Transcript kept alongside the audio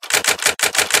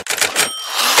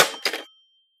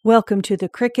Welcome to the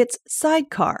Cricket's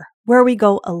Sidecar, where we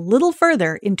go a little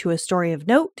further into a story of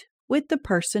note with the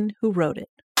person who wrote it.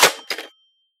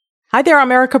 Hi there,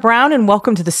 I'm Erika Brown, and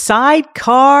welcome to the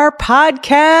Sidecar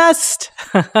podcast.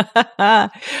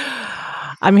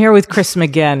 I'm here with Kris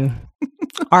McGinn,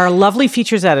 our lovely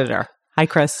features editor. Hi,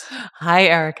 Kris. Hi,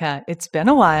 Erika. It's been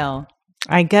a while.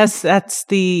 I guess that's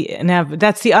the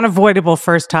unavoidable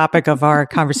first topic of our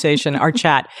conversation, our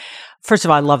chat. First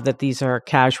of all, I love that these are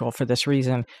casual for this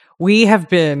reason. We have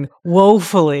been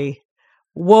woefully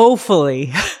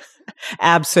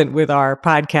absent with our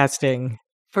podcasting.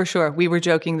 For sure. We were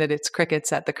joking that it's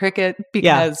crickets at the cricket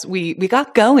because we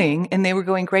got going and they were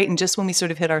going great. And just when we sort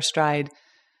of hit our stride,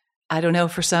 I don't know,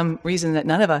 for some reason that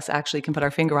none of us actually can put our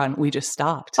finger on, we just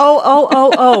stopped.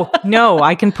 Oh. No,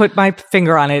 I can put my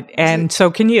finger on it and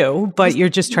so can you, but you're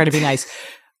just trying to be nice.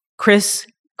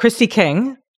 Christy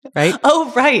King. Right?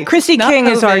 Oh, right. Christy King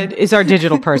is our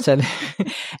digital person.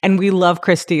 And we love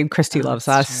Christy and Christy loves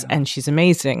us and she's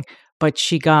amazing. But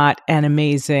she got an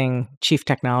amazing chief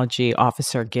technology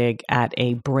officer gig at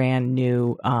a brand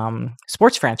new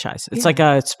sports franchise. It's like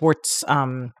a sports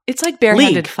it's like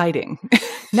barehanded league. Fighting.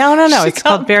 No. It's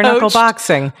called bare knuckle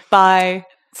boxing.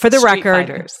 For the record.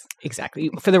 Fighters.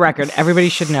 Exactly. For the record, everybody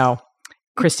should know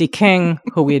Christy King,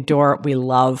 who we adore, we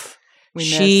love.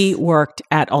 She worked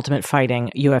at Ultimate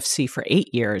Fighting, UFC, for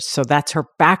 8 years. So that's her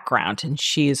background. And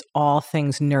she is all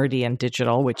things nerdy and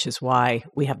digital, which is why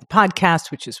we have the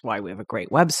podcast, which is why we have a great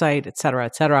website, et cetera,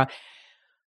 et cetera.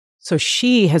 So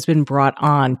she has been brought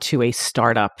on to a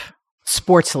startup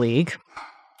sports league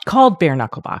called bare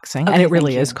knuckle boxing. Okay, and it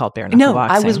really is called bare knuckle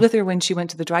boxing. I was with her when she went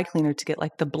to the dry cleaner to get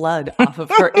like the blood off of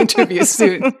her interview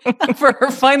suit for her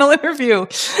final interview,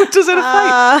 which is in a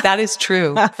fight. That is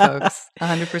true, folks.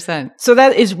 100%. So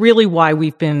that is really why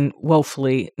we've been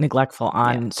woefully neglectful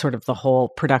on sort of the whole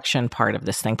production part of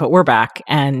this thing. But we're back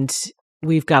and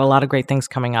we've got a lot of great things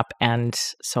coming up. And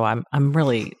so I'm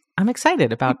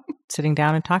excited about sitting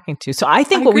down and talking to you. So I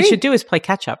think what we should do is play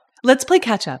catch up. Let's play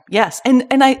catch up. Yes. And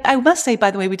I must say, by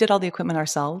the way, we did all the equipment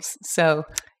ourselves. So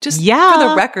just for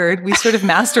the record, we sort of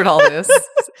mastered all this.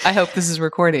 I hope this is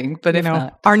recording, but if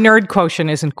not. Our nerd quotient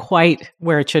isn't quite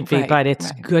where it should be, but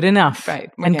it's good enough.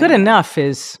 Right. And good enough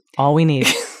is all we need.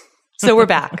 So we're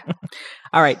back.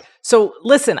 All right. So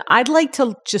listen, I'd like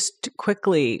to just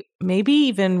quickly, maybe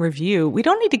even review. We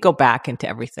don't need to go back into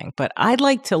everything, but I'd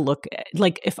like to look at,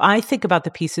 like, if I think about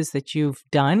the pieces that you've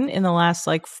done in the last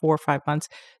 4 or 5 months,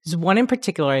 there's one in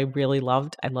particular I really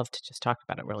loved. I'd love to just talk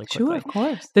about it really quickly. Sure, of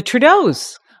course. The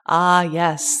Trudeaus. Ah,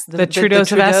 yes. The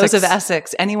Trudeaus of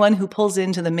Essex. Anyone who pulls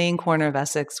into the main corner of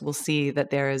Essex will see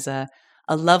that there is a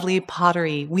lovely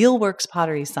pottery, Wheelworks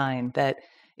Pottery sign that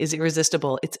is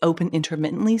irresistible. It's open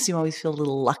intermittently, so you always feel a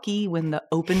little lucky when the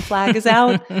open flag is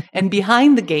out. And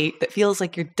behind the gate that feels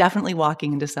like you're definitely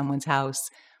walking into someone's house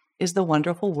is the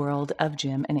wonderful world of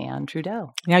Jim and Anne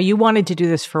Trudeau. Now, you wanted to do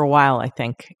this for a while, I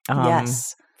think.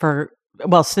 Yes.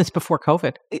 Since before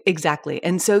COVID. Exactly.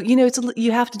 And so,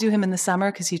 you have to do him in the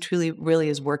summer because he truly, really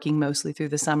is working mostly through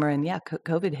the summer. And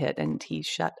COVID hit and he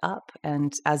shut up,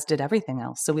 and as did everything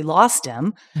else. So we lost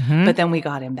him, but then we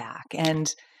got him back.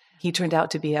 And he turned out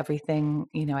to be everything,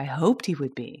 I hoped he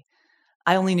would be.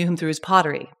 I only knew him through his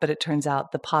pottery, but it turns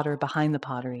out the potter behind the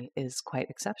pottery is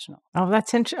quite exceptional. Oh,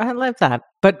 that's interesting. I love that.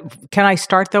 But can I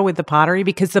start, though, with the pottery?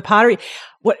 Because the pottery,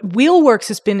 what Wheelworks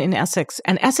has been in Essex,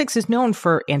 and Essex is known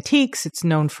for antiques. It's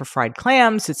known for fried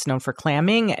clams. It's known for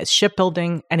clamming,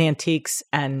 shipbuilding, and antiques.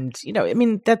 And,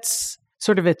 that's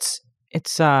sort of its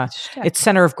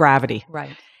center of gravity.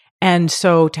 Right. And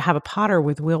so to have a potter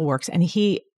with Wheelworks, and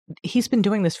he's been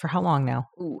doing this for how long now?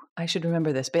 Ooh, I should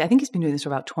remember this, but I think he's been doing this for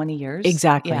about 20 years.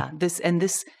 Exactly.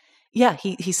 Yeah.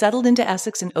 He settled into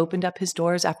Essex and opened up his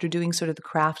doors after doing sort of the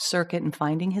craft circuit and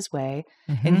finding his way.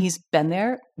 Mm-hmm. And he's been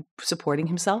there supporting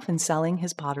himself and selling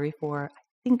his pottery for,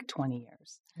 I think, 20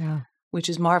 years, which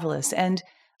is marvelous. And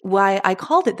why I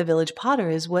called it the Village Potter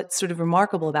is what's sort of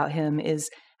remarkable about him is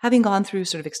having gone through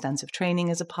sort of extensive training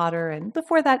as a potter. And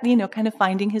before that, kind of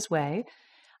finding his way.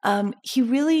 He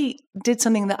really did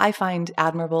something that I find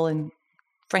admirable and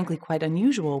frankly quite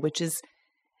unusual, which is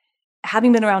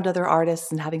having been around other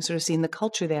artists and having sort of seen the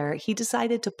culture there, he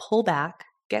decided to pull back,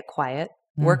 get quiet,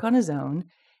 work on his own,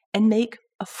 and make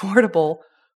affordable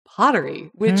pottery,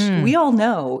 which we all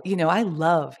know, I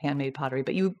love handmade pottery,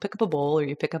 but you pick up a bowl or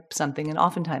you pick up something and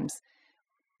oftentimes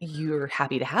you're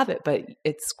happy to have it, but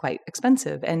it's quite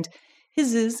expensive. And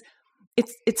his is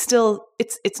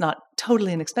it's not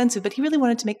totally inexpensive, but he really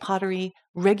wanted to make pottery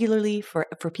regularly for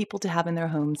people to have in their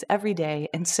homes every day.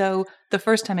 And so the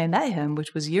first time I met him,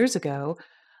 which was years ago,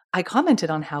 I commented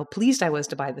on how pleased I was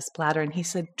to buy this platter, and he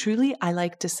said, "Truly, I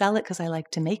like to sell it because I like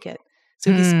to make it."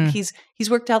 So he's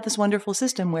worked out this wonderful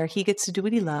system where he gets to do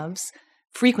what he loves.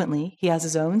 Frequently, he has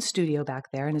his own studio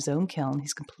back there and his own kiln.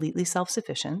 He's completely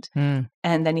self-sufficient. And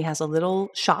then he has a little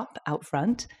shop out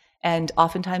front. And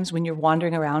oftentimes when you're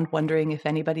wandering around wondering if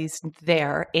anybody's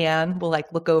there, Anne will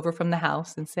like look over from the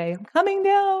house and say, "I'm coming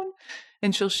down."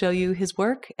 And she'll show you his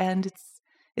work. And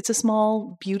it's a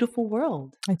small, beautiful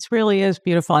world. It really is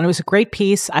beautiful. And it was a great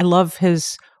piece. I love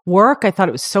his work. I thought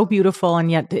it was so beautiful,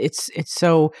 and yet it's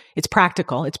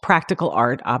practical. It's practical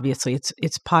art, obviously.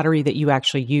 It's pottery that you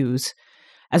actually use.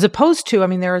 As opposed to, I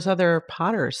mean, there's other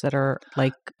potters that are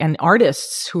like, and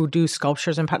artists who do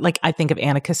sculptures and like I think of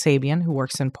Anna Kasabian, who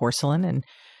works in porcelain, and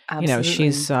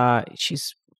Absolutely.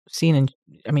 she's seen in,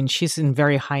 I mean, she's in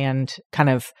very high end kind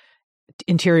of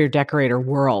interior decorator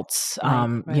worlds,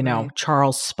 Right.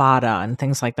 Charles Spada and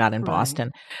things like that in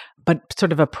Boston, but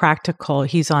sort of a practical.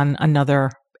 He's on another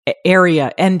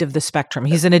end of the spectrum.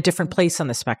 He's in a different place on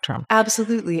the spectrum.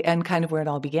 Absolutely. And kind of where it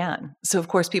all began. So of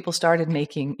course people started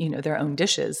making, their own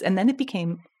dishes, and then it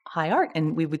became high art,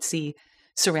 and we would see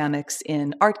ceramics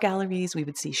in art galleries. We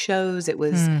would see shows. It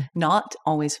was not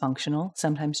always functional,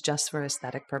 sometimes just for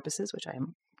aesthetic purposes, which I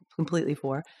am completely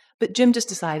for. But Jim just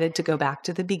decided to go back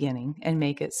to the beginning and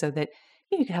make it so that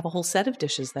you could have a whole set of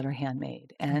dishes that are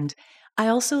handmade. And I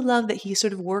also love that he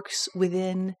sort of works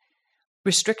within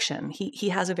restriction. He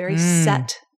has a very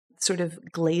set sort of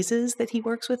glazes that he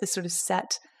works with, a sort of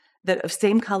set that of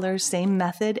same colors, same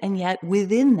method, and yet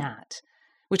within that,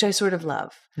 which I sort of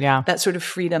love. Yeah. That sort of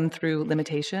freedom through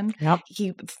limitation. Yep.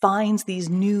 He finds these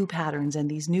new patterns and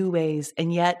these new ways,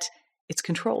 and yet it's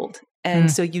controlled.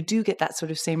 And so you do get that sort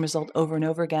of same result over and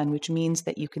over again, which means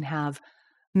that you can have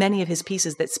many of his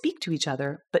pieces that speak to each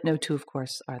other, but no two, of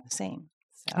course, are the same.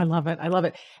 So. I love it.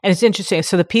 And it's interesting.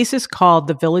 So the piece is called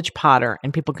The Village Potter,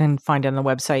 and people can find it on the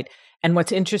website. And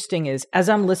what's interesting is, as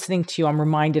I'm listening to you, I'm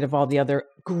reminded of all the other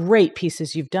great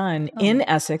pieces you've done in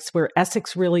Essex, where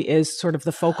Essex really is sort of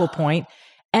the focal point.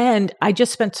 And I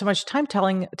just spent so much time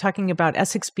talking about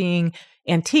Essex being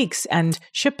antiques and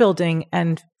shipbuilding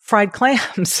and fried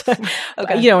clams,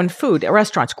 and food,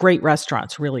 restaurants, great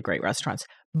restaurants, really great restaurants.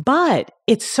 But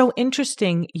it's so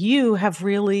interesting. You have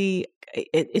really,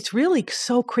 it's really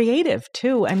so creative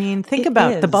too. I mean, think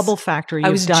about the bubble factory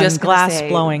you've done, glass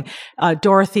blowing,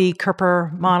 Dorothy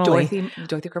Kerper-Monley,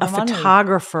 a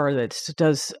photographer that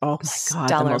does, oh my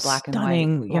God, the most black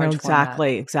stunning, and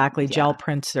white, exactly, gel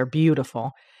prints. They're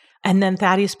beautiful. And then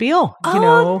Thaddeus Beale,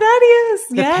 Thaddeus,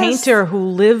 the painter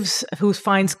who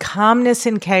finds calmness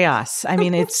in chaos. I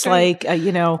mean, it's like,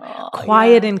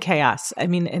 quiet in chaos. I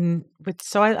mean,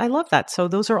 so I love that. So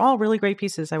those are all really great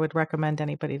pieces. I would recommend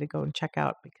anybody to go and check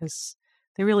out because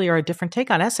they really are a different take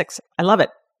on Essex. I love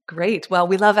it. Great. Well,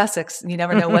 we love Essex. You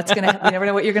never know you never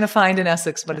know what you're going to find in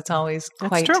Essex, but it's always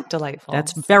quite delightful.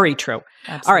 That's very true.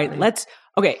 Absolutely.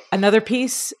 All right, another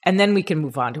piece, and then we can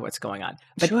move on to what's going on.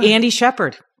 But Andy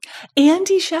Shepard,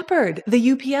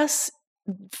 the UPS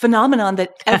phenomenon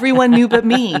that everyone knew but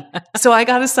me. So I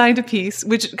got assigned a piece,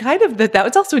 which kind of that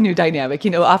was also a new dynamic.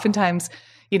 Oftentimes,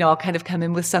 I'll kind of come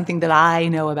in with something that I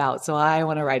know about, so I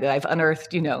want to write it. I've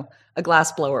unearthed, a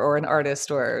glass blower or an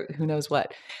artist or who knows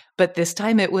what. But this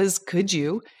time it was, could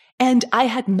you? And I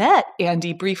had met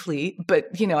Andy briefly, but,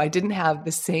 I didn't have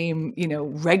the same,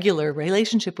 regular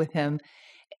relationship with him.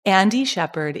 Andy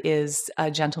Shepard is a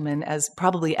gentleman, as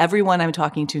probably everyone I'm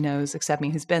talking to knows, except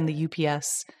me, who's been the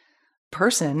UPS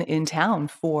person in town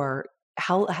for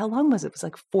how long was it? It was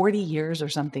like 40 years or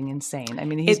something insane. I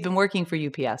mean, he's been working for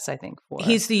UPS, I think.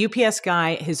 He's the UPS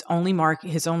guy. His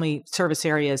only service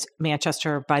area is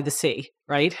Manchester by the Sea,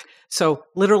 right? So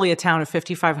literally a town of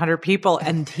 5,500 people,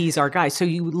 and he's our guy. So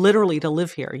you literally, to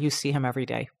live here, you see him every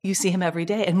day.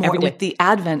 And more with the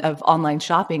advent of online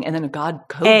shopping and then,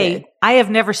 COVID. I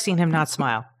have never seen him not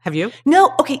smile. Have you?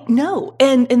 No. Okay, no.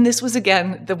 And this was,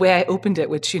 again, the way I opened it,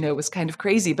 which, was kind of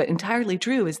crazy, but entirely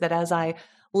true, is that as I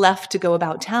left to go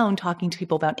about town talking to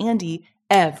people about Andy,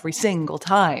 every single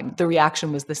time the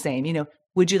reaction was the same.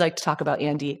 Would you like to talk about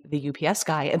Andy, the UPS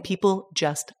guy? And people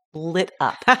just lit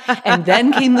up. And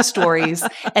then came the stories,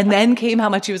 and then came how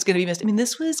much he was going to be missed. I mean,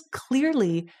 this was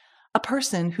clearly a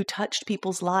person who touched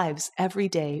people's lives every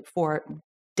day for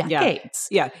decades.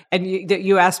 Yeah. And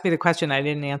you asked me the question, I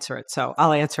didn't answer it, so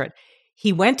I'll answer it.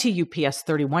 He went to UPS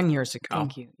 31 years ago.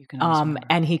 Thank you. You can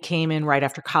and he came in right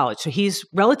after college. So he's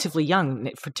relatively young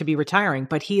to be retiring,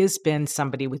 but he has been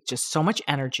somebody with just so much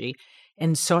energy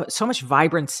and so much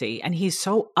vibrancy, and he's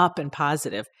so up and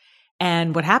positive.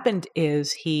 And what happened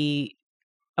is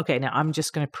Okay, now I'm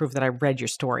just going to prove that I read your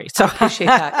story. So I appreciate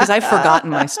that because I've forgotten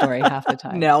my story half the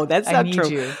time. No, that's not true.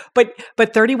 You.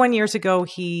 But 31 years ago,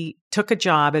 he took a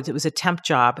job. It was a temp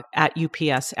job at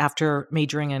UPS after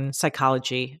majoring in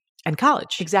psychology and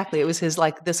college. Exactly. It was his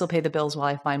this will pay the bills while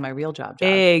I find my real job.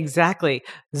 Exactly.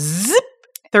 Zip.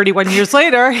 31 years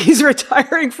later, he's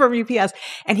retiring from UPS,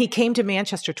 and he came to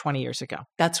Manchester 20 years ago.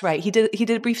 That's right. He did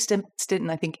a brief stint in,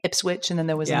 I think, Ipswich, and then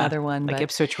there was another one.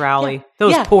 Ipswich Rowley.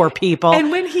 Those poor people.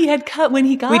 And when he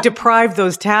got... We deprived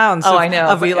those towns I know.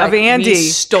 of Andy. We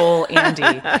stole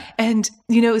Andy. And,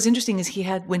 it was interesting is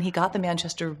when he got the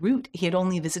Manchester route, he had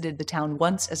only visited the town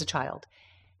once as a child.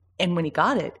 And when he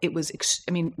got it, it was,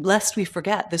 lest we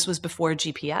forget, this was before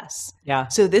GPS. Yeah.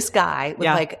 So this guy, he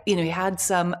had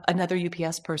another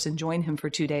UPS person join him for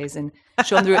 2 days and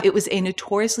show him the route. It was a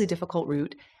notoriously difficult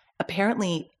route.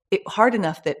 Apparently, hard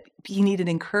enough that he needed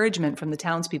encouragement from the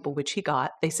townspeople, which he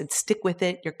got. They said, stick with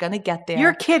it. You're going to get there.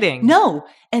 You're kidding. No.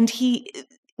 And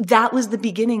that was the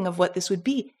beginning of what this would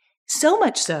be. So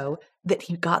much so that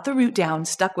he got the route down,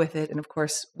 stuck with it. And of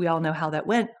course, we all know how that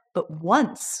went. But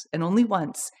once, and only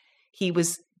once, he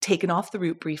was taken off the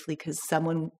route briefly because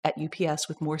someone at UPS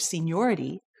with more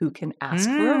seniority who can ask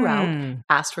for a route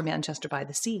asked for Manchester by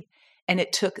the Sea. And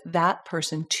it took that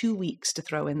person 2 weeks to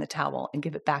throw in the towel and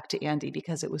give it back to Andy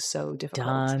because it was so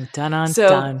difficult.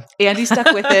 Done. Andy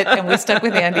stuck with it and we stuck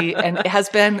with Andy. And it has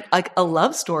been a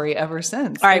love story ever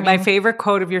since. All right. My favorite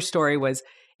quote of your story was,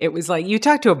 it was you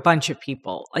talked to a bunch of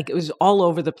people. It was all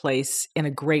over the place in a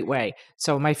great way.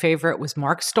 So my favorite was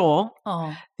Mark Stoll,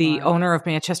 the owner of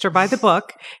Manchester by the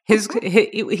Book.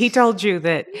 He told you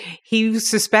that he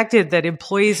suspected that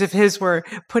employees of his were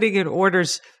putting in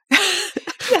orders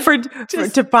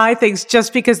to buy things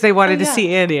just because they wanted to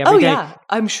see Andy every day. Yeah,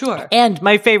 I'm sure. And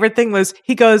my favorite thing was,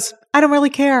 he goes, I don't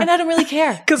really care. And I don't really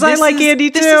care. Because I like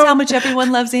Andy too. This is how much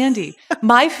everyone loves Andy.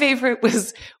 My favorite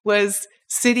was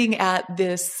sitting at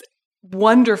this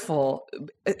wonderful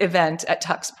event at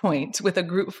Tux Point with a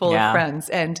group full of friends,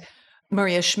 and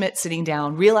Maria Schmidt sitting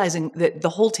down, realizing that the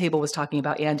whole table was talking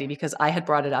about Andy because I had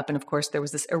brought it up. And of course, there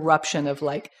was this eruption of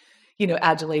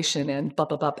adulation and blah,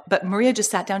 blah, blah. But Maria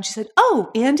just sat down. She said, "Oh,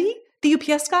 Andy, the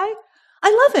UPS guy? I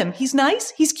love him. He's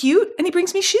nice, he's cute, and he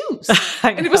brings me shoes."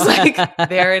 And it was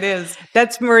there it is.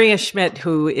 That's Maria Schmidt,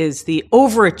 who is the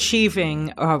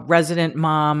overachieving resident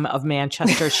mom of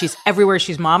Manchester. She's everywhere.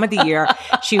 She's mom of the year.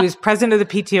 She was president of the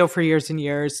PTO for years and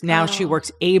years. Now she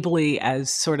works ably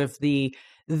as sort of the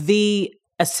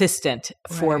assistant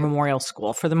for Memorial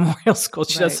School.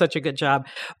 She does such a good job.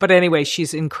 But anyway,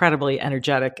 she's incredibly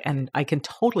energetic, and I can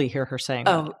totally hear her saying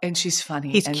that. And she's funny.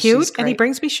 He's cute, and he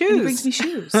brings me shoes.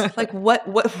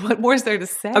 What more is there to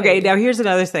say? Okay, now here's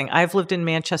another thing. I've lived in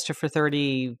Manchester for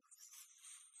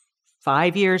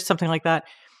 35 years, something like that.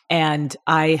 And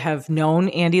I have known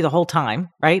Andy the whole time,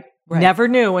 right? Never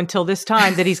knew until this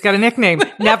time that he's got a nickname.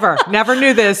 Never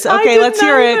knew this. Okay, let's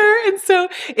hear it. And so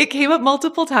it came up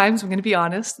multiple times. I'm going to be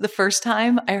honest. The first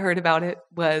time I heard about it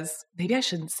was, maybe I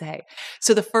shouldn't say.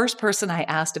 So the first person I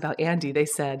asked about Andy, they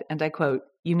said, and I quote,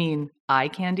 "You mean eye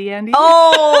candy Andy?"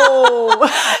 Oh,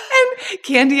 and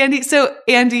Candy Andy. So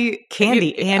Andy.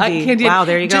 Candy Andy. Wow,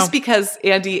 there you go. Just because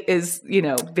Andy is,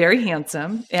 very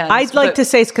handsome. And I'd like to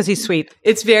say it's because he's sweet.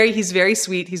 He's very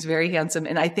sweet. He's very handsome.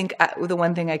 And I think the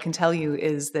one thing I can tell you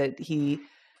is that he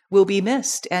will be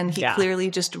missed. And he clearly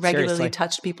just regularly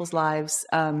touched people's lives.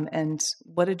 And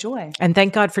what a joy. And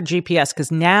thank God for GPS,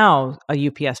 because now a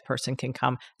UPS person can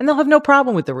come and they'll have no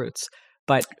problem with the routes.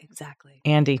 But exactly.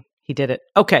 Andy, he did it.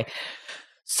 Okay.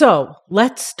 So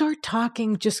let's start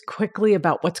talking just quickly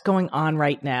about what's going on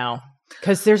right now,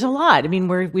 because there's a lot. I mean,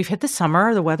 we've hit the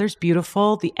summer. The weather's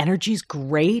beautiful. The energy's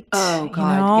great. Oh,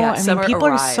 God. People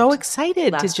are so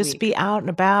excited to just be out and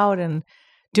about and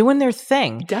doing their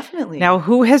thing. Definitely. Now,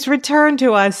 who has returned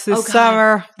to us this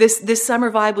summer? This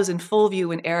summer vibe was in full view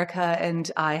when Erika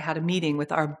and I had a meeting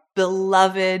with our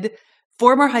beloved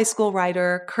former high school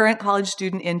writer, current college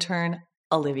student intern,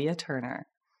 Olivia Turner.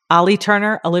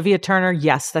 Olivia Turner.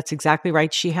 Yes, that's exactly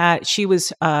right. She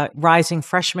was a rising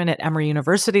freshman at Emory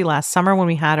University last summer when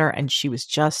we had her, and she's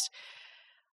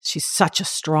such a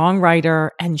strong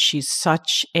writer, and she's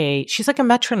like a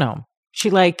metronome. She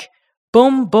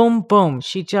boom, boom, boom.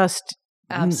 She just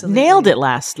nailed it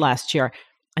last year.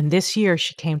 And this year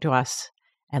she came to us,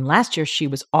 and last year she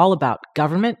was all about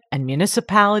government and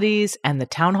municipalities and the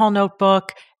town hall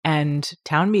notebook and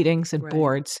town meetings and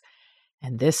boards.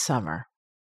 And this summer,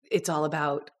 it's all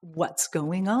about what's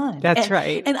going on. That's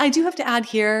right. And I do have to add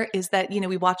here is that,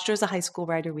 we watched her as a high school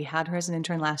writer. We had her as an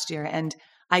intern last year. And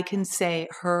I can say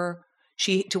her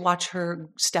to watch her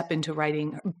step into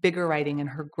writing, bigger writing, and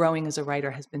her growing as a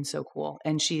writer has been so cool.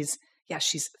 And she's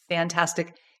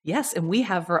fantastic. Yes, and we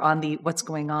have her on the what's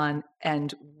going on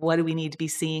and what do we need to be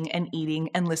seeing and eating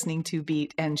and listening to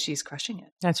beat, and she's crushing it.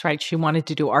 That's right. She wanted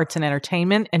to do arts and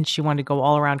entertainment, and she wanted to go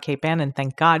all around Cape Ann, and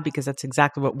thank God, because that's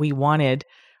exactly what we wanted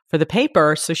for the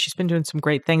paper. So she's been doing some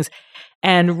great things.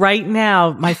 And right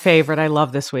now, my favorite, I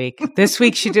love this week. This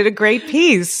week, she did a great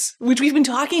piece. Which we've been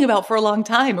talking about for a long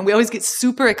time, and we always get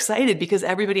super excited because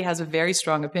everybody has a very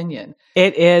strong opinion.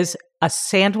 It is a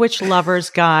sandwich lover's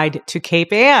guide to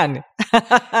Cape Ann.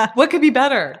 What could be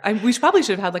better? We probably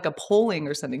should have had like a polling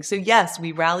or something. So yes,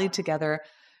 we rallied together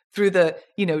through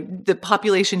the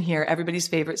population here, everybody's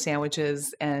favorite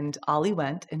sandwiches. And Ollie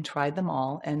went and tried them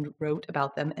all and wrote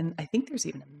about them. And I think there's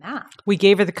even a map. We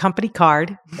gave her the company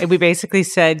card and we basically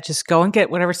said, just go and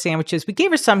get whatever sandwiches. We gave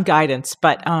her some guidance,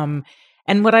 but,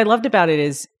 and what I loved about it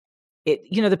is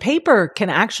the paper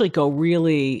can actually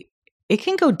it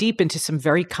can go deep into some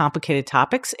very complicated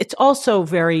topics. It's also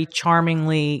very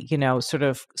charmingly, sort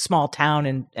of small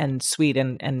town and sweet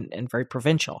and very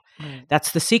provincial. Mm.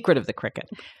 That's the secret of the cricket.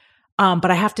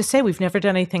 But I have to say, we've never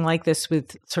done anything like this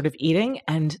with sort of eating,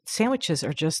 and sandwiches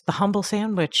are just, the humble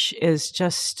sandwich is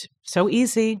just so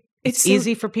easy. It's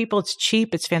easy for people. It's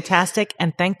cheap. It's fantastic.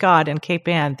 And thank God in Cape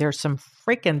Ann, there's some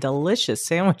freaking delicious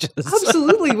sandwiches.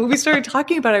 Absolutely. When we started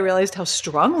talking about it, I realized how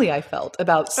strongly I felt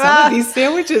about some of these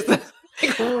sandwiches.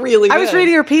 Really good. I was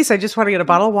reading your piece. I just want to get a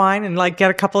bottle of wine and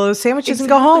get a couple of those sandwiches and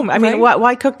go home. I mean,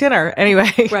 why cook dinner anyway?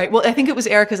 Right. Well, I think it was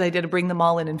Erika's idea to bring them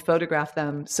all in and photograph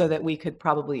them so that we could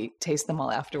probably taste them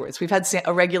all afterwards. We've had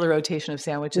a regular rotation of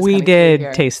sandwiches. We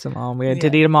did taste them all. We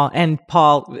did eat them all. And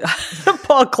Paul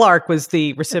Clark was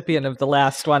the recipient of the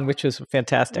last one, which was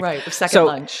fantastic. Right. The second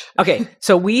lunch. Okay.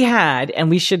 So we had,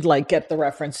 and we should get the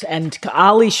reference, and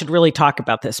Ali should really talk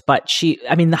about this, but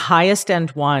the highest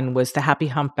end one was the Happy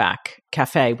Humpback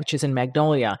Cafe, which is in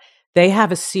Magnolia. They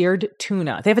have a seared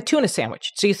tuna. They have a tuna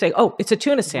sandwich. So you say, oh, it's a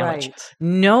tuna sandwich. Right.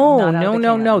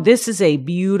 No. This is a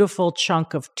beautiful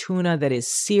chunk of tuna that is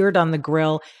seared on the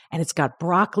grill, and it's got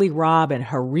broccoli rabe and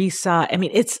harissa. I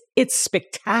mean, it's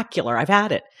spectacular. I've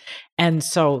had it. And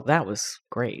so that was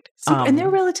great. And they're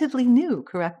relatively new,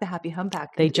 correct? The Happy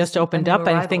Humpback. They just opened up.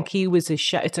 I think he was a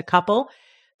chef. It's a couple.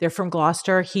 They're from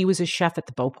Gloucester. He was a chef at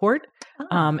the Beauport.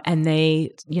 And they,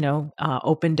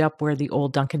 opened up where the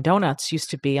old Dunkin' Donuts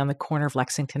used to be on the corner of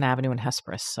Lexington Avenue and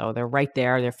Hesperus. So they're right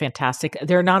there. They're fantastic.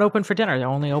 They're not open for dinner. They're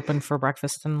only open for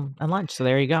breakfast and lunch. So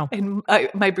there you go. And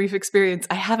my brief experience,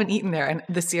 I haven't eaten there. And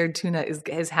the seared tuna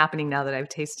is happening now that I've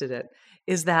tasted it.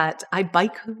 Is that I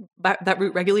bike that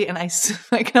route regularly, and I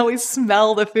can always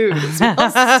smell the food. It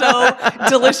smells so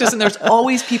delicious, and there's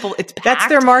always people. It's packed. That's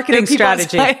their marketing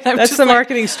strategy. That's the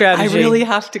marketing strategy. I really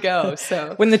have to go.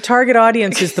 So when the target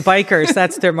audience is the bikers,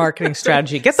 that's their marketing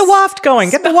strategy. Get the waft going.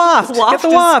 Get the waft. Get the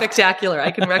waft. Is spectacular. I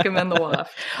can recommend the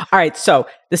waft. All right. So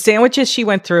the sandwiches she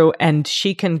went through, and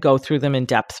she can go through them in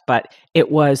depth, but it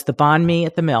was the banh mi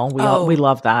at the mill. We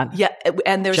love that. Yeah,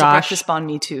 and there's a breakfast banh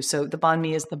mi too. So the banh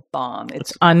mi is the bomb.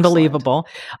 It's unbelievable.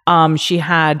 She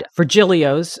had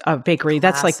Virgilio's bakery. Classic.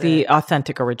 That's like the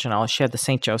authentic original. She had the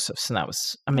St. Joseph's, and that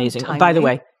was amazing. By the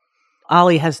way,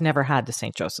 Ollie has never had the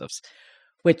St. Joseph's,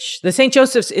 which the St.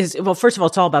 Joseph's is, well, first of all,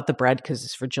 it's all about the bread because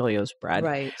it's Virgilio's bread.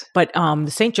 Right. But the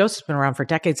St. Joseph's been around for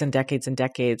decades and decades and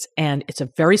decades, and it's a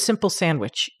very simple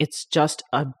sandwich. It's just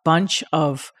a bunch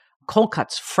of cold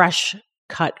cuts, fresh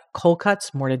cut cold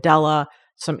cuts, mortadella,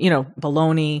 some,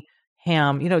 bologna,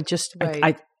 ham,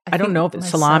 right. I don't know if it's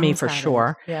salami for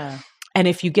sure. Yeah. And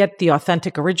if you get the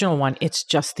authentic original one, it's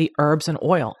just the herbs and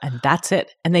oil, and that's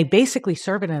it. And they basically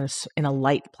serve it in a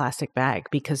light plastic bag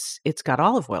because it's got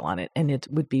olive oil on it, and it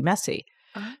would be messy.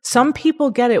 Some people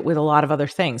get it with a lot of other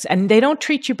things, and they don't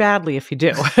treat you badly if you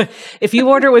do. If you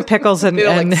order with pickles and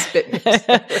spit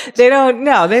they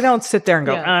don't sit there and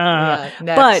go,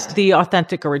 but the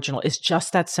authentic original is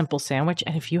just that simple sandwich.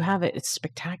 And if you have it, it's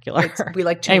spectacular.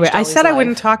 Anyway, I said I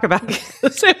wouldn't talk about the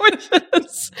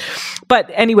sandwiches, but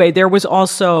anyway, there was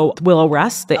also Willow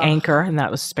Rest, the anchor, and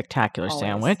that was a spectacular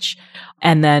sandwich.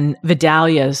 And then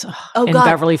Vidalia's in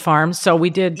Beverly Farms. So we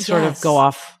did sort of go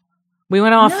off. We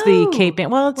went off the Cape Ann.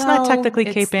 Well, it's not technically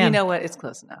Cape Ann. You know what? It's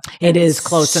close enough. It is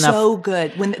close enough. So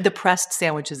good. When the pressed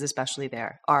sandwiches, especially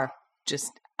there, are just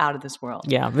out of this world.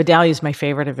 Yeah. Vidalia's my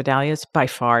favorite of Vidalia's by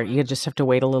far. You just have to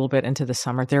wait a little bit into the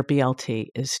summer. Their BLT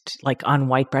is like on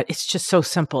white bread. It's just so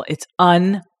simple. It's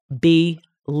unbelievable.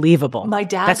 Unbelievable. My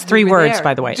dad. That's 3 words,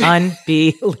 by the way.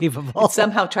 Unbelievable. It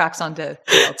somehow tracks onto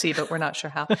BLT, but we're not sure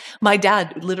how. My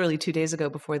dad, literally 2 days ago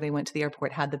before they went to the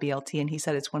airport, had the BLT, and he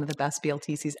said it's one of the best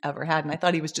BLTs he's ever had. And I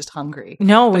thought he was just hungry.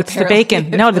 No, but it's the bacon.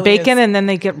 No, the really bacon, is. And then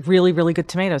they get really, really good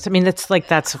tomatoes. I mean,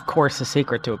 that's of course the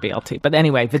secret to a BLT. But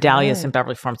anyway, Vidalia's and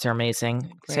Beverly Farms are amazing.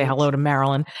 Great. Say hello to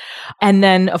Marilyn. And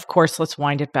then, of course, let's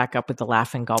wind it back up with the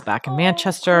Laughing Gull back in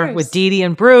Manchester with Dee Dee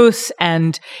and Bruce.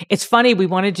 And it's funny, we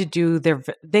wanted to do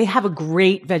they have a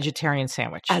great vegetarian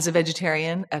sandwich. As a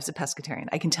vegetarian, as a pescatarian,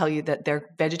 I can tell you that their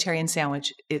vegetarian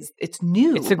sandwich it's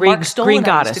new. It's the Green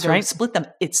Goddess, right? Split them.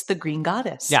 It's the Green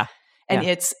Goddess. Yeah. And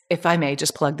it's, if I may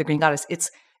just plug the Green Goddess, it's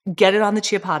get it on the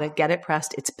ciabatta, get it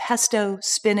pressed. It's pesto,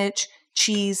 spinach,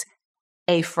 cheese,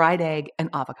 a fried egg, and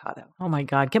avocado. Oh my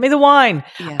God, get me the wine.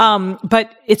 Yeah.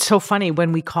 But it's so funny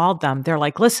when we called them, they're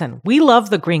like, listen, we love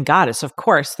the Green Goddess. Of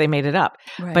course, they made it up.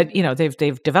 Right. But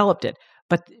they've developed it.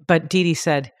 But Dee Dee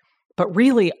said, but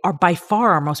really by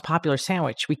far our most popular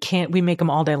sandwich, we make them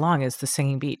all day long, is the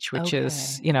Singing Beach, which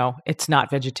is, it's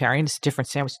not vegetarian. It's a different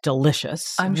sandwich.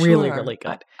 Delicious. I'm really, sure. really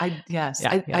good.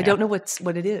 I don't know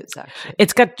what it is actually.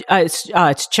 It's got,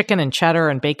 it's chicken and cheddar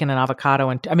and bacon and avocado.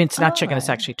 And I mean, it's not chicken. Right. It's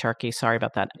actually turkey. Sorry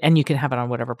about that. And you can have it on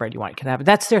whatever bread you want. You can have it.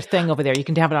 That's their thing over there. You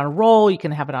can have it on a roll. You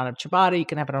can have it on a ciabatta. You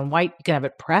can have it on white. You can have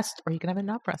it pressed, or you can have it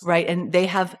not pressed. Right. And they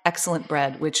have excellent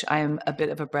bread, which I am a bit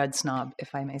of a bread snob,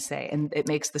 if I may say. And it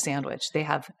makes the sandwich. They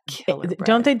have killer bread.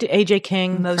 Don't they do AJ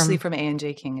King? Mostly from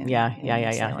A&J King.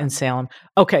 In Salem.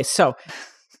 Okay, so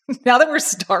now that we're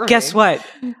starving. Guess what?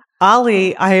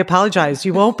 Ollie, I apologize.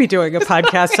 You won't be doing a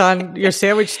podcast on your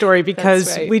sandwich story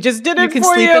because we just did it for you. You can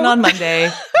sleep in on Monday.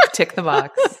 Tick the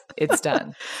box. It's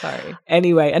done. Sorry.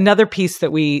 Anyway, another piece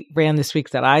that we ran this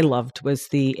week that I loved was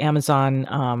the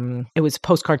Amazon. It was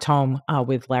Postcards Home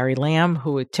with Larry Lamb,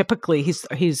 who typically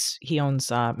he owns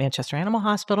Manchester Animal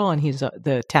Hospital, and he's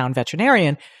the town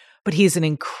veterinarian, but he's an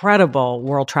incredible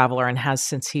world traveler and has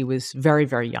since he was very,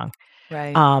 very young.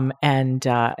 Right.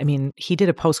 I mean, he did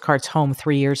a Postcards Home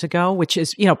 3 years ago, which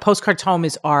is, Postcards Home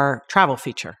is our travel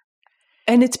feature.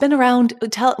 And it's been around.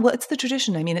 What's the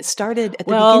tradition? I mean, it started at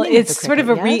the beginning. It's of the sort of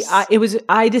a cricket,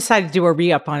 I decided to do a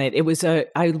re-up on it.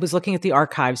 I was looking at the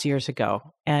archives years ago,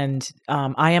 and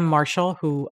I am Marshall,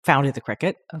 who founded the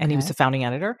cricket, and he was the founding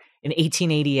editor in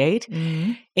 1888.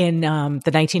 Mm-hmm. In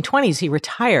the 1920s, he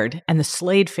retired, and the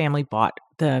Slade family bought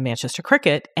the Manchester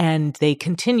Cricket, and they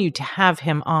continued to have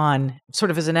him on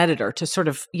sort of as an editor to sort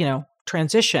of,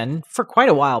 transition for quite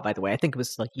a while, by the way. I think it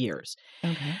was like years.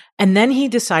 Okay. And then he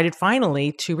decided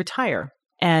finally to retire.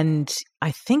 And I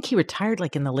think he retired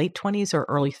like in the late 20s or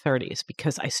early 30s,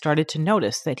 because I started to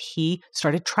notice that he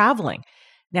started traveling.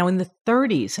 Now in the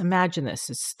 30s, imagine this,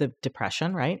 it's the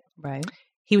Depression, right? Right.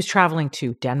 He was traveling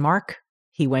to Denmark.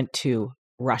 He went to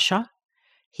Russia.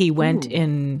 He went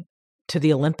to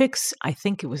the Olympics. I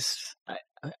think it was...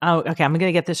 okay, I'm going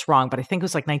to get this wrong, but I think it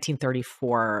was like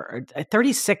 1934 or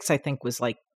 36. I think was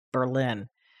like Berlin,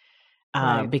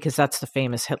 because that's the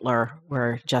famous Hitler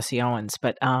where Jesse Owens.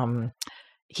 But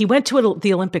he went to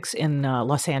the Olympics in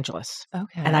Los Angeles,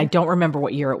 and I don't remember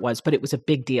what year it was, but it was a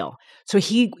big deal. So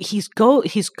he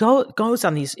goes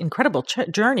on these incredible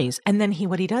journeys, and then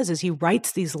what he does is he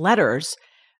writes these letters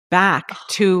back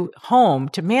to home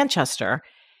to Manchester.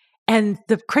 And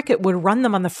the cricket would run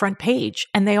them on the front page,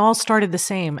 and they all started the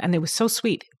same. And it was so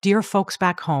sweet. Dear folks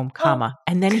back home, comma.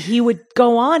 And then he would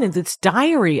go on in this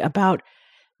diary about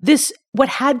this, what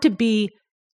had to be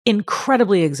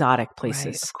incredibly exotic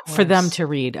places for them to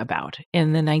read about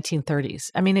in the 1930s.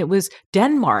 I mean, it was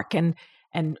Denmark and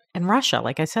Russia.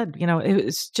 Like I said, it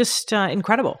was just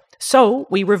incredible. So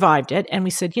we revived it, and we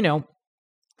said,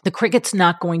 the cricket's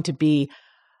not going to be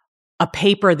a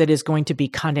paper that is going to be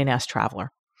Condé Nast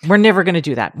Traveler. We're never going to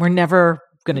do that. We're never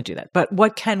going to do that. But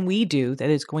what can we do that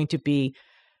is going to be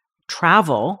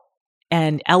travel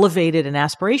and elevated and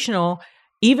aspirational,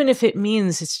 even if it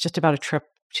means it's just about a trip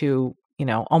to,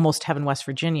 almost heaven, West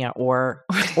Virginia, or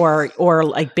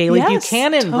like Bailey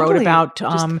Buchanan wrote about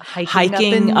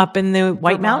hiking up in the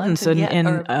White Mountains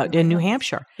in New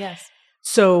Hampshire. Yes.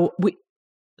 So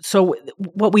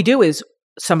what we do is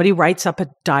somebody writes up a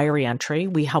diary entry.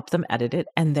 We help them edit it,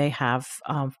 and they have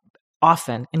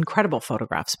often incredible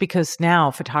photographs, because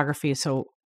now photography is so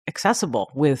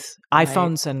accessible with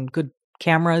iPhones and good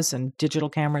cameras and digital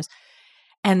cameras.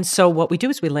 And so what we do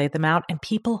is we lay them out, and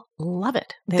people love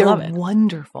it. They're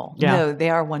wonderful. Yeah. No, they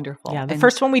are wonderful. Yeah, the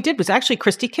first one we did was actually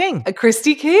Christy King.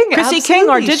 Christy King,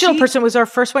 our digital person, was our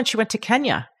first one. She went to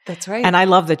Kenya. That's right. And I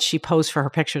love that she posed for her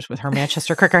pictures with her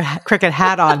Manchester cricket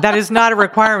hat on. That is not a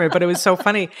requirement, but it was so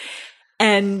funny.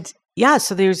 And Yeah,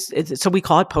 so we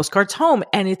call it Postcards Home,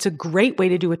 and it's a great way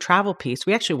to do a travel piece.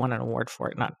 We actually won an award for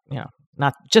it, not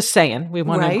just saying. We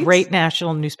won a great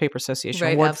National Newspaper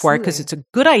Association award for it because it's a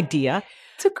good idea.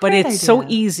 It's a great idea. So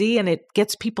easy, and it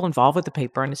gets people involved with the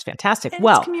paper, and it's fantastic. And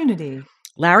it's community.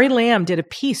 Larry Lamb did a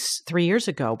piece 3 years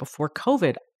ago before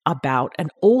COVID about an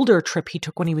older trip he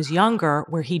took when he was younger,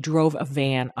 where he drove a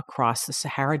van across the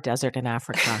Sahara Desert in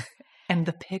Africa. And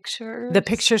the pictures? The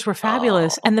pictures were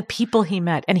fabulous. And the people he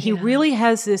met. And he really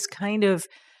has this kind of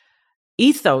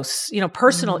ethos,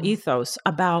 personal ethos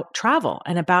about travel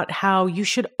and about how you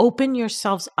should open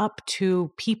yourselves up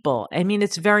to people. I mean,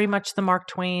 it's very much the Mark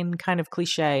Twain kind of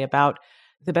cliche about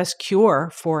the best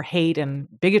cure for hate and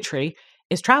bigotry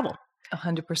is travel.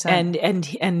 100%.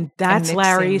 And that's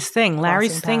Larry's thing.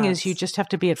 Larry's thing is you just have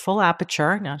to be at full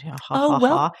aperture. Not,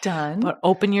 well done. But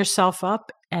open yourself up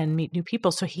and meet new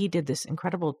people. So he did this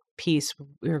incredible piece.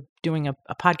 We were doing a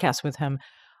podcast with him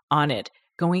on it.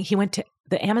 He went to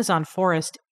the Amazon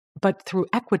forest, but through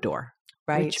Ecuador.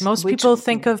 Right. Which most people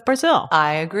think of Brazil.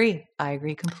 I agree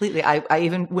completely. I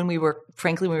even when we were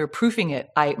proofing it,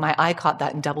 my eye caught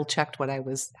that and double checked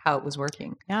how it was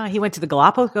working. Yeah, he went to the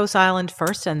Galapagos Island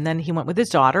first, and then he went with his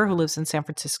daughter who lives in San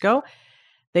Francisco.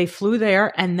 They flew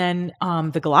there, and then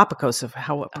the Galapagos, of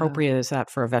how appropriate is that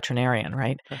for a veterinarian,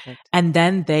 right? Perfect. And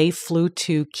then they flew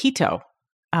to Quito,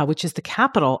 which is the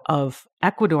capital of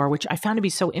Ecuador, which I found to be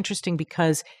so interesting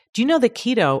because do you know that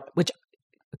Quito,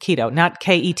 keto, not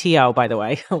Keto, by the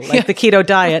way, like the keto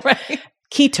diet. Right.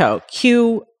 Quito,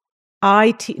 Quito.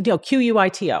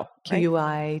 Quito.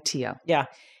 Yeah.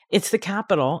 It's the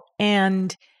capital.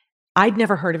 And I'd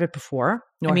never heard of it before.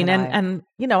 I'm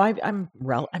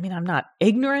not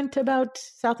ignorant about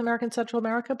South America and Central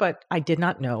America, but I did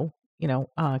not know,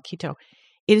 Quito.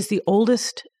 It is the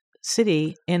oldest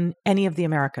city in any of the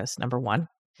Americas, number one.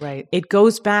 Right. It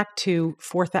goes back to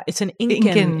it's an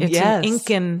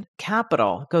Incan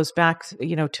capital. It goes back,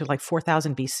 to like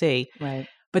 4000 BC. Right.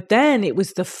 But then it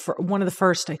was one of the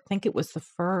first, I think it was the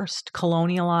first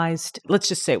colonialized, let's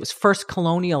just say it was first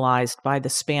colonialized by the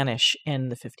Spanish in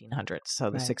the 1500s,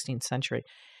 so the 16th century.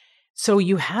 So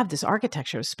you have this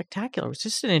architecture. It was spectacular. It was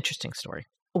just an interesting story.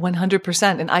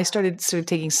 100%. And I started sort of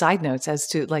taking side notes as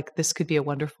to like, this could be a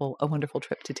wonderful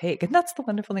trip to take. And that's the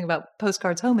wonderful thing about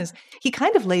Postcards Home is he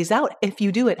kind of lays out, if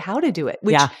you do it, how to do it,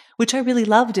 which I really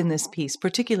loved in this piece,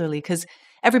 particularly because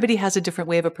everybody has a different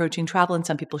way of approaching travel. And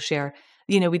some people share,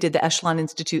 we did the Echelon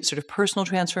Institute sort of personal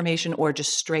transformation or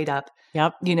just straight up,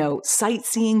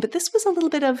 sightseeing. But this was a little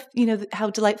bit of, how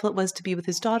delightful it was to be with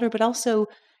his daughter, but also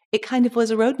it kind of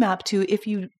was a roadmap to if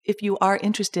you are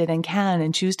interested and can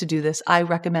and choose to do this, I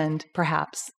recommend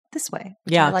perhaps this way,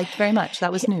 which I liked very much.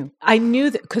 That was new. I knew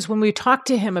that because when we talked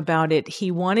to him about it, he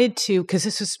wanted to, because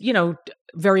this is,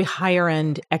 very higher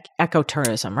end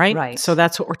ecotourism, right? Right. So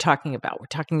that's what we're talking about. We're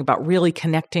talking about really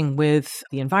connecting with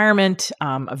the environment,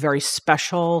 a very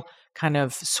special kind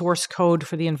of source code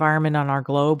for the environment on our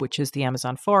globe, which is the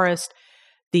Amazon forest.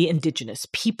 The indigenous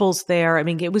peoples there. I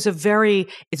mean, it's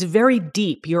very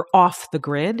deep. You're off the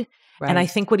grid. Right. And I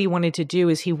think what he wanted to do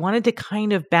is he wanted to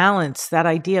kind of balance that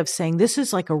idea of saying this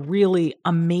is like a really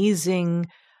amazing,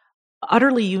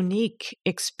 utterly unique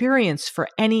experience for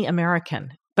any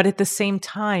American. But at the same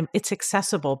time, it's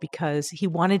accessible because he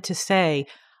wanted to say,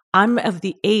 I'm of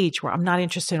the age where I'm not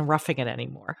interested in roughing it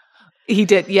anymore. He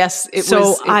did. Yes. This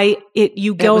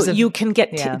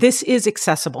is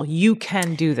accessible. You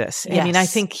can do this. Yes. I mean, I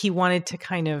think he wanted to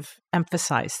kind of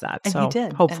emphasize that. And so he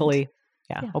did. Hopefully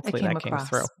that came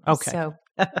through. Okay. So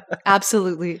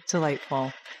absolutely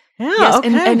delightful. Yeah. Yes.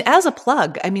 Okay. And as a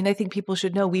plug, I mean, I think people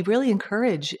should know, we really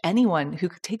encourage anyone who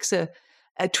takes a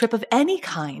trip of any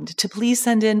kind to please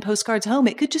send in Postcards Home.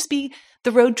 It could just be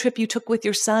the road trip you took with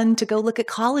your son to go look at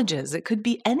colleges. It could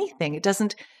be anything. It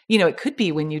doesn't, it could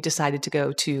be when you decided to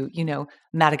go to,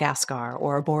 Madagascar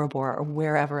or Bora Bora or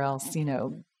wherever else,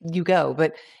 you go.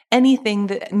 But anything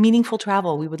that meaningful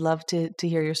travel, we would love to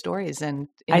hear your stories. And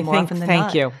more often than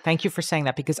not. Thank you for saying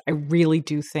that, because I really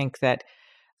do think that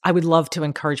I would love to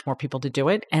encourage more people to do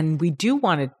it. And we do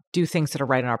want to do things that are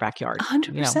right in our backyard.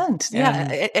 100%.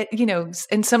 Yeah.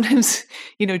 And sometimes,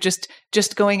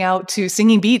 just going out to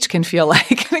Singing Beach can feel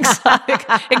like an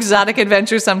exotic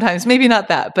adventure sometimes. Maybe not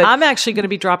that, but I'm actually going to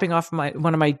be dropping off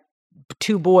one of my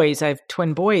two boys. I have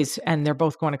twin boys and they're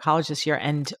both going to college this year.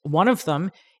 And one of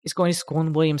them is going to school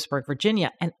in Williamsburg,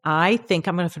 Virginia. And I think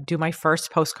I'm going to do my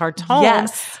first Postcards Home.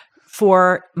 Yes.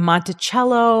 For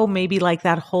Monticello, maybe like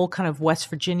that whole kind of West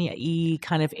Virginia-y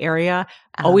kind of area.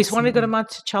 Always wanted to go to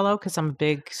Monticello because I'm a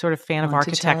big sort of fan of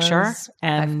architecture.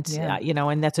 And,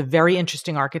 and that's a very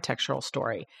interesting architectural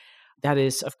story. That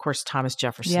is, of course, Thomas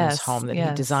Jefferson's home that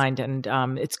he designed. And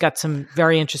it's got some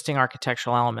very interesting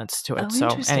architectural elements to it. So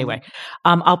anyway,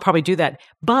 I'll probably do that.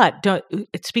 But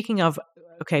speaking of,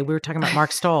 okay, we were talking about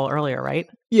Mark Stoll earlier, right?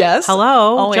 Yes.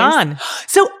 Hello, always. John.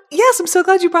 So yes, I'm so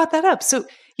glad you brought that up. So,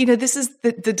 this is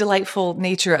the delightful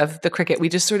nature of the cricket. We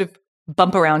just sort of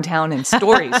bump around town and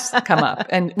stories come up.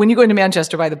 And when you go into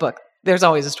Manchester by the book, there's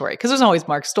always a story because there's always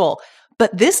Mark Stoll.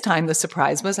 But this time the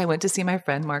surprise was I went to see my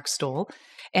friend Mark Stoll.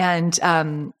 And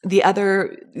the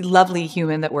other lovely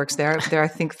human that works there are I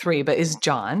think 3, but is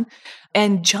John.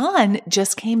 And John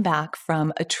just came back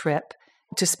from a trip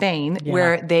to Spain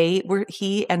where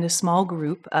he and a small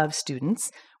group of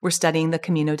students were studying the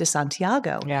Camino de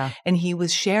Santiago. Yeah. And he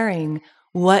was sharing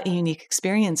what a unique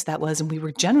experience that was. And we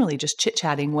were generally just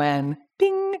chit-chatting when,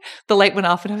 bing, the light went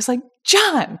off. And I was like,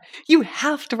 John, you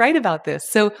have to write about this.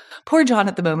 So poor John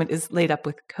at the moment is laid up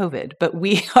with COVID, but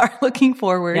we are looking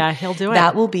forward. Yeah, he'll do it.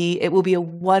 It will be a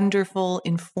wonderful,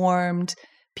 informed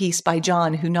piece by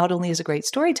John, who not only is a great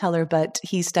storyteller, but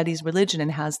he studies religion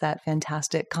and has that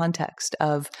fantastic context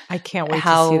of I can't wait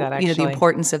to see that, actually. The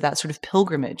importance of that sort of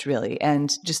pilgrimage, really, and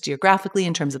just geographically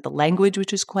in terms of the language,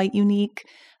 which is quite unique.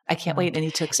 I can't wait. And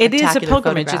he took spectacular It is a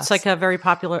pilgrimage. photographs. It's like a very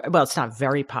popular, well, it's not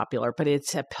very popular, but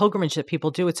it's a pilgrimage that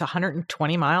people do. It's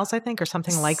 120 miles, I think, or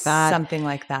something like that. Something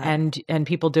like that. And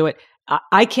people do it.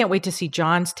 I can't wait to see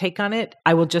John's take on it.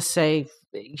 I will just say,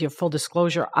 full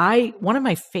disclosure, one of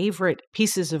my favorite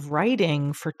pieces of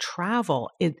writing for travel,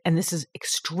 and this is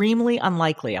extremely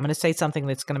unlikely. I'm going to say something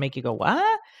that's going to make you go,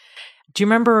 what? Do you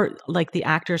remember like the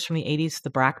actors from the 80s,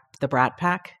 the Brat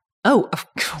Pack? Oh, of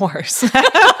course.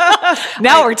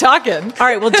 Now we're talking. All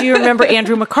right. Well, do you remember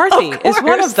Andrew McCarthy is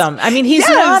one of them? I mean, he's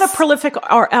not a prolific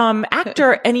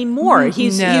actor anymore.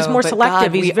 He's more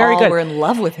selective. He's very good. We were in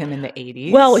love with him in the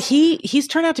 80s. Well, he's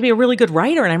turned out to be a really good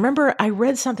writer. And I remember I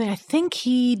read something. I think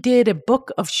he did a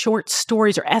book of short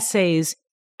stories or essays.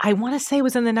 I want to say it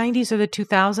was in the 90s or the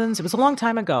 2000s. It was a long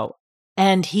time ago.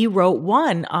 And he wrote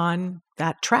one on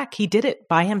that trek. He did it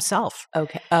by himself.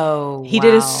 Okay. Oh, he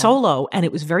did a solo, and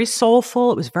it was very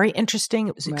soulful. It was very interesting.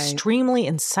 It was extremely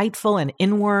insightful and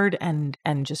inward, and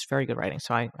just very good writing.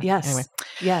 So anyway.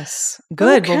 Yes.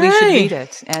 Good. Okay. Well, we should read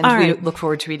it, and we look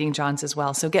forward to reading John's as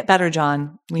well. So get better,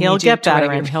 John. He'll get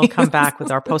better, and he'll come back with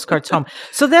our Postcards Home.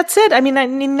 So that's it. I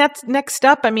mean, that's next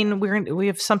up. I mean, we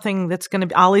have something that's going to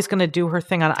be. Ollie's going to do her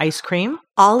thing on ice cream.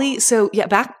 Ollie,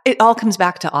 it all comes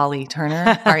back to Ollie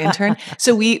Turner, our intern.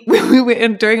 So we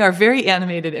during our very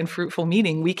animated and fruitful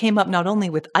meeting, we came up not only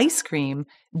with ice cream,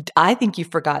 I think you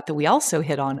forgot that we also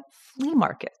hit on flea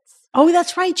markets. Oh,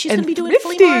 that's right. She's going to be doing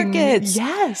flea markets.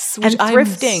 Yes. And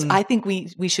thrifting. I think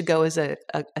we should go as a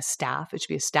staff. It should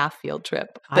be a staff field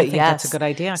trip. But I think that's a good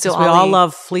idea. So we all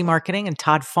love flea marketing and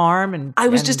Todd Farm. And I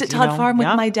was just at Todd Farm with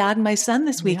my dad and my son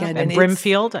this weekend. And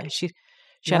Brimfield.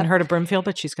 She hadn't heard of Brimfield,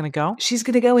 but she's going to go. She's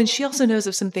going to go. And she also knows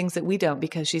of some things that we don't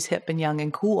because she's hip and young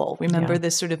and cool. Remember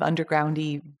this sort of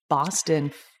undergroundy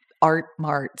Boston art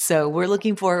mart. So we're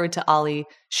looking forward to Ollie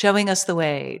showing us the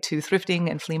way to thrifting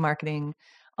and flea marketing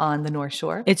on the North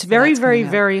Shore. It's very, very,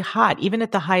 very hot, even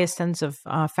at the highest ends of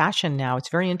fashion now. It's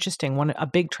very interesting. A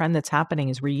big trend that's happening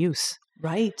is reuse.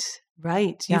 Right.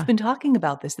 You've been talking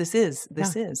about this. This is.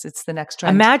 It's the next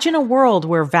trend. Imagine a world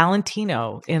where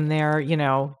Valentino in their,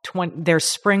 their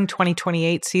spring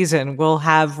 2028 season will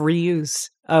have reuse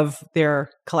of their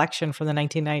collection from the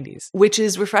 1990s, which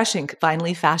is refreshing.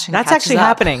 Finally, fashion. That's actually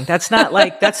happening. That's not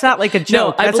like a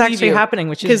joke. No, that's actually happening,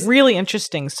 which is really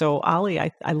interesting. So, Ollie,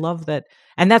 I love that.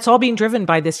 And that's all being driven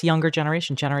by this younger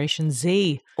generation, Generation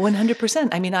Z. 100%.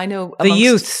 I mean, I know the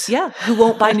youths. Who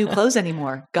won't buy new clothes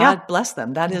anymore. God bless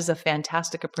them. That is a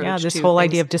fantastic approach. Yeah, this whole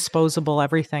idea of disposable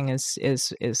everything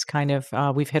is kind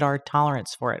of, we've hit our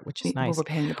tolerance for it, which is nice. We're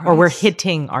paying the price. Or we're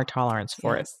hitting our tolerance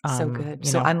for it. So good.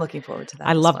 So I'm looking forward to that.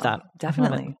 I love that.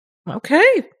 Definitely.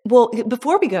 Okay. Well,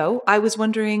 before we go, I was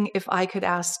wondering if I could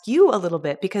ask you a little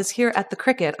bit, because here at the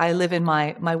Cricket, I live in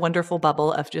my wonderful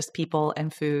bubble of just people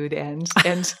and food and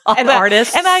all and that.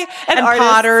 artists and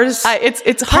artists. Potters.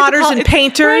 It's potters and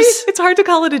painters. Right? It's hard to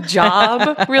call it a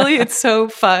job. Really, it's so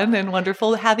fun and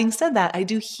wonderful. Having said that, I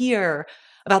do hear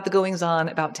about the goings on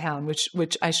about town, which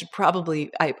I should probably.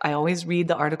 I always read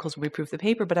the articles when we proof the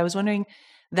paper, but I was wondering.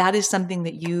 That is something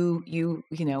that you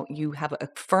have a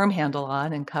firm handle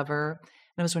on and cover.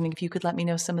 And I was wondering if you could let me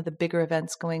know some of the bigger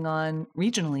events going on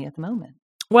regionally at the moment.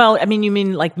 Well, I mean, you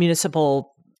mean like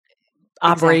municipal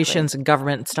operations and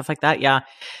government and stuff like that? Yeah.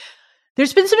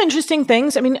 There's been some interesting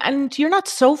things. I mean, and you're not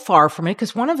so far from it,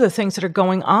 because one of the things that are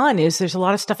going on is there's a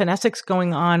lot of stuff in Essex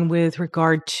going on with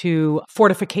regard to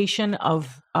fortification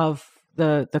of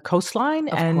the coastline.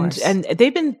 Of And course. and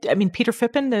they've been, I mean, Peter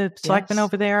Phippen, the selectman Yes.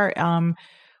 over there,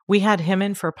 we had him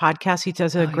in for a podcast. He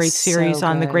does a great he's series so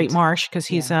on the Great good. Marsh because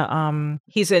he's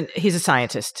a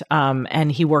scientist,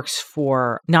 and he works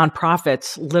for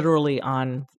nonprofits literally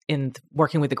in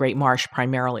working with the Great Marsh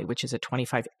primarily, which is a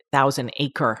 25,000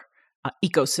 acre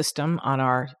ecosystem on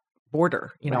our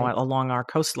border, Right. along our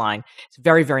coastline. It's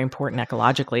very, very important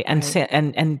ecologically, and Right.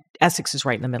 and Essex is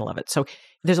right in the middle of it. So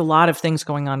there's a lot of things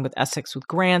going on with Essex with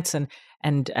grants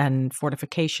and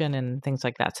fortification and things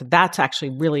like that. So that's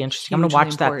actually really interesting. I'm going to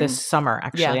Hugely watch that important. this summer,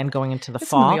 actually, Yeah. and going into the It's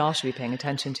something fall. we all should be paying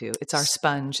attention to. It's our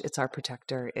sponge. It's our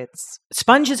protector. It's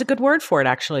Sponge is a good word for it,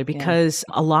 actually, because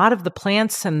a lot of the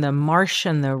plants and the marsh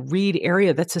and the reed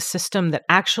area, that's a system that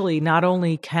actually not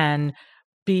only can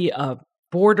be a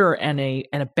border and a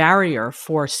barrier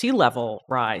for sea level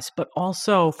rise, but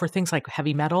also for things like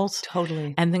heavy metals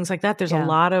totally. and things like that. There's Yeah. a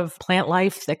lot of plant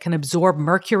life that can absorb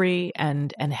mercury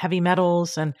and heavy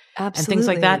metals and things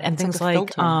like that, and It's things like a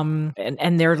like filter.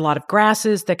 and there are a lot of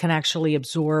grasses that can actually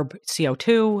absorb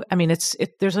CO2. I mean, it's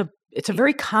a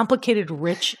very complicated,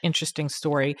 rich, interesting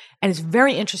story, and it's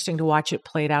very interesting to watch it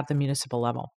played out at the municipal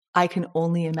level. I can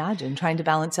only imagine trying to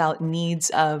balance out needs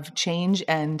of change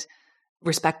and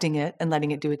respecting it and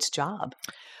letting it do its job.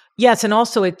 Yes, and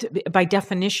also it by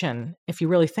definition, if you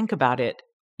really think about it,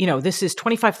 this is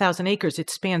 25,000 acres. It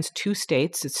spans 2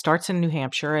 states. It starts in New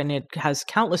Hampshire, and it has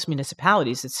countless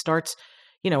municipalities. It starts,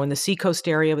 in the seacoast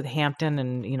area with Hampton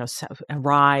and and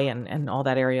Rye and all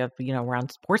that area,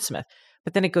 around Portsmouth.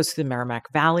 But then it goes to the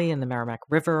Merrimack Valley and the Merrimack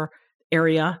River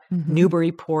area,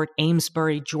 Newburyport,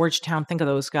 Amesbury, Georgetown. Think of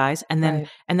those guys, and then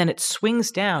it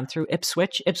swings down through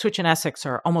Ipswich. Ipswich and Essex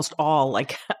are almost all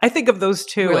like I think of those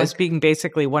two as being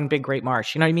basically one big Great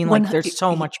Marsh. You know what I mean? Like there's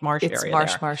so much marsh It's area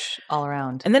marsh, there. marsh all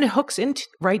around. And then it hooks into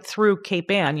right through Cape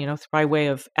Ann, by way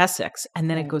of Essex, and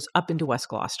then it Right. goes up into West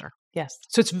Gloucester. Yes.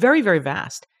 So it's very, very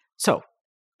vast. So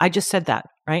I just said that,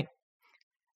 right?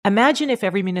 Imagine if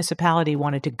every municipality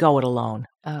wanted to go it alone,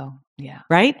 Oh, yeah.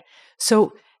 right?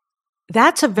 So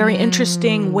that's a very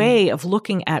interesting way of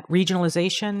looking at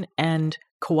regionalization and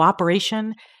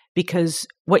cooperation, because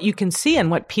what you can see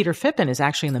and what Peter Phippen is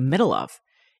actually in the middle of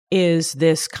is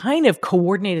this kind of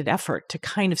coordinated effort to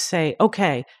kind of say,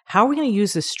 okay, how are we going to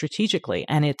use this strategically?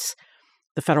 And it's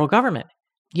the federal government,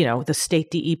 the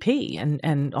state DEP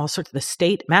and all sorts of the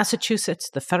state, Massachusetts,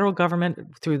 the federal government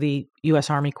through the U.S.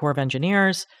 Army Corps of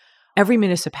Engineers, every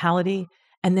municipality,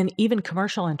 and then even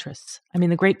commercial interests. I mean,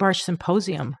 the Great Marsh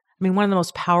Symposium. I mean, one of the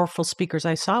most powerful speakers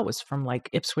I saw was from like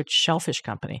Ipswich Shellfish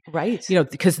Company. Right.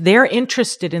 Because they're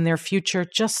interested in their future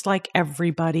just like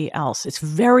everybody else. It's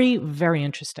very, very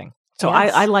interesting. So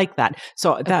Yes. I like that.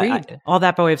 So all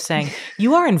that by way of saying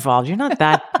you are involved. You're not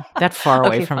that far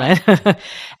away from it.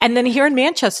 And then here in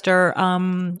Manchester,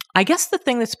 I guess the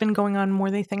thing that's been going on more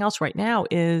than anything else right now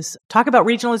is talk about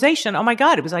regionalization. Oh my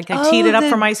God, it was like I teed it up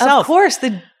for myself. Of course,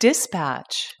 the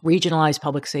dispatch. Regionalized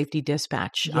public safety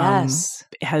dispatch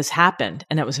has happened.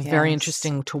 And it was very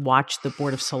interesting to watch the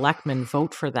Board of Selectmen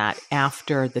vote for that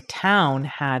after the town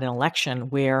had an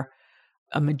election where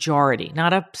a majority,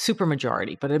 not a super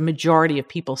majority, but a majority of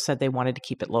people said they wanted to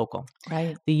keep it local.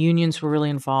 Right. The unions were really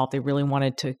involved. They really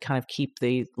wanted to kind of keep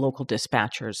the local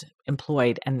dispatchers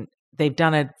employed, and they've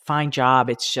done a fine job.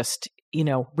 It's just,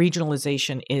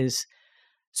 regionalization is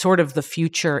sort of the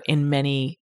future in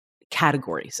many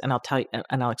categories. And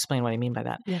I'll explain what I mean by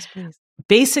that. Yes, please.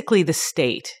 Basically, the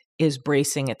state is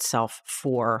bracing itself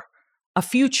for a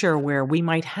future where we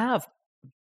might have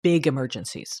big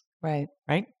emergencies. Right.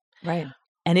 Right? Right.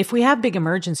 And if we have big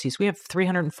emergencies, we have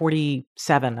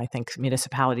 347, I think,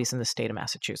 municipalities in the state of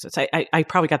Massachusetts. I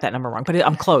probably got that number wrong, but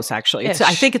I'm close, actually. I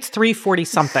think it's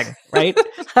 340-something, right?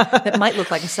 That might look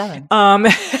like a 7.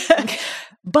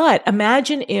 But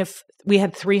imagine if we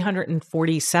had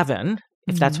 347,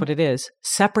 if that's what it is,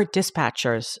 separate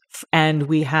dispatchers, and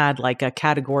we had like a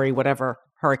category, whatever,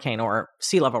 hurricane or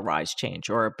sea level rise change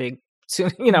or a big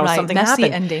right. something messy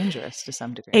happened. And dangerous to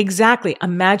some degree. Exactly.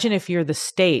 Imagine if you're the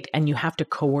state and you have to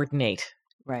coordinate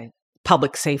Right.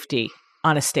 public safety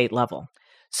on a state level.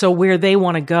 So where they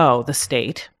want to go, the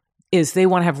state, is they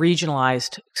want to have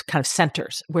regionalized kind of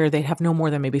centers where they have no more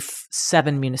than maybe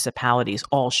 7 municipalities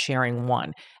all sharing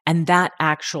one. And that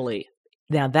actually,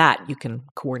 now that you can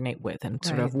coordinate with and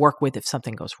sort of work with if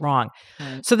something goes wrong.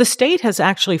 Right. So the state has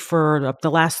actually, for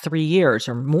the last 3 years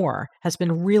or more, has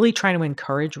been really trying to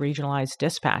encourage regionalized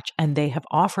dispatch, and they have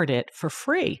offered it for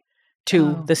free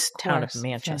to this town of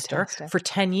Manchester for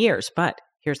 10 years. But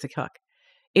here's the hook.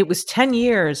 It was 10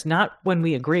 years, not when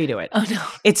we agree to it. Oh, no.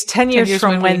 It's 10 years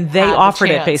from when they offered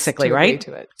it, basically, right?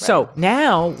 To it. Right. So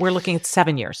now we're looking at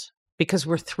 7 years because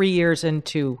we're 3 years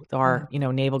into our,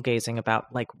 navel gazing about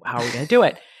like, how are we going to do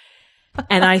it?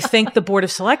 And I think the Board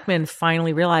of Selectmen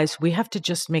finally realized we have to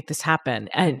just make this happen.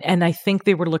 And I think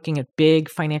they were looking at big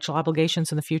financial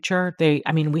obligations in the future.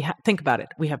 Think about it.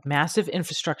 We have massive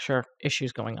infrastructure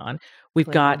issues going on. We've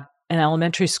got an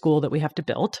elementary school that we have to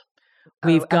build.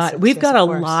 We've got a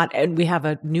lot, and we have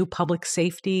a new public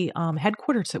safety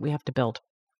headquarters that we have to build.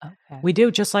 Okay. We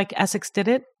do, just like Essex did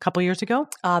it a couple years ago.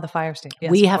 The fire station. Yes,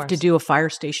 we have to do a fire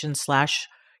station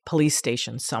 / police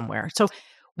station somewhere. So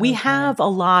we have a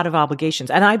lot of obligations.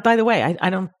 And by the way,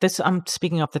 I'm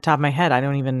speaking off the top of my head. I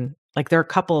don't even, there are a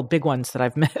couple of big ones that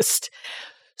I've missed.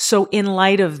 So in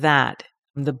light of that,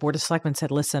 the Board of Selectmen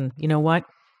said, listen, you know what?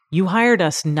 You hired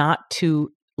us not to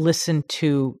listen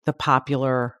to the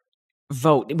popular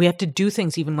vote. We have to do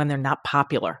things even when they're not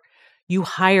popular. You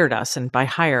hired us, and by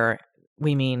hire,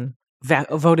 we mean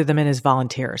voted them in as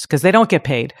volunteers because they don't get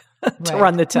paid to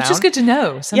run the town. Which is good to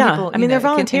know. Some people, they're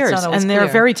volunteers, and they're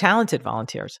very talented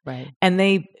volunteers. Right. And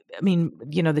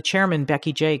the chairman,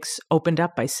 Becky Jakes, opened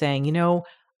up by saying,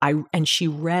 and she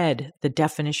read the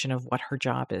definition of what her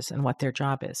job is and what their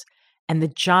job is. And the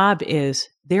job is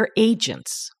they're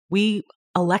agents. We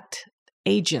elect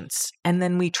agents, and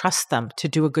then we trust them to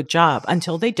do a good job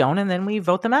until they don't, and then we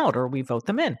vote them out or we vote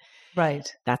them in.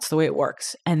 Right. That's the way it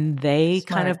works. And they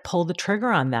kind of pulled the trigger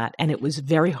on that. And it was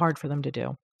very hard for them to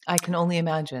do. I can only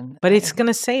imagine. But it's going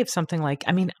to save something like,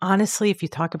 honestly, if you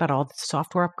talk about all the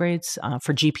software upgrades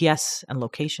for GPS and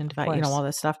location device, all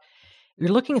this stuff, you're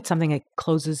looking at something that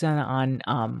closes in on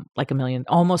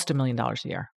almost $1 million a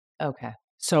year. Okay.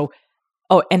 So,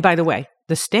 and by the way,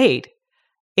 the state,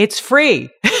 it's free.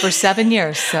 For 7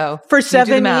 years. So for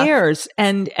 7 years.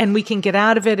 And we can get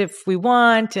out of it if we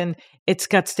want. And it's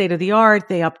got state of the art.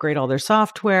 They upgrade all their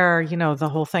software, the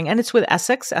whole thing. And it's with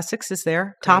Essex. Essex is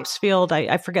there. Great. Topsfield.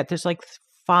 I forget. There's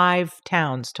 5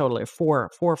 towns totally, 4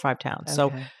 or 5 towns.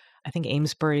 Okay. So I think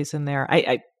Amesbury's in there.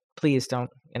 I please don't,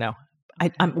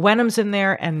 Wenham's in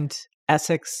there, and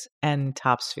Essex and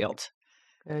Topsfield.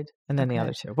 Good. And then the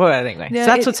other two. Well, anyway, so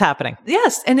that's what's happening.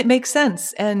 Yes, and it makes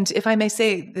sense. And if I may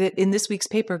say that in this week's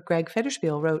paper, Greg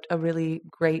Federspiel wrote a really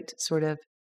great sort of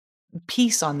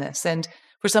piece on this. And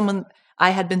for someone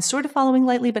I had been sort of following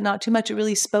lightly, but not too much, it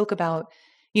really spoke about,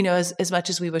 as much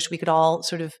as we wish we could all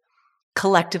sort of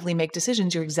collectively make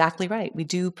decisions, you're exactly right. We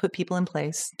do put people in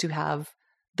place to have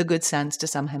the good sense to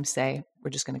sometimes say,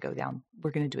 we're just going to go down.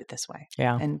 We're going to do it this way.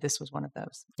 Yeah. And this was one of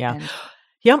those. Yeah.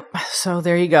 Yep. So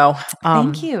there you go.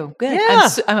 Thank you. Good. Yeah.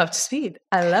 I'm up to speed.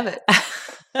 I love it.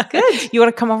 Good. You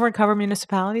want to come over and cover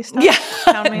municipality stuff?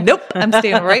 Yeah. Nope. I'm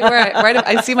staying right where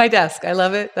I see my desk. I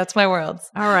love it. That's my world.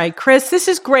 All right, Kris, this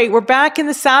is great. We're back in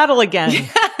the saddle again.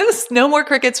 Yes. No more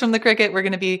crickets from the cricket. We're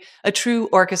going to be a true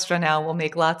orchestra now. We'll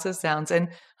make lots of sounds and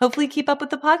hopefully keep up with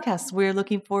the podcast. We're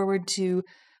looking forward to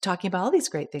talking about all these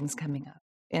great things coming up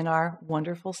in our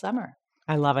wonderful summer.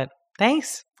 I love it.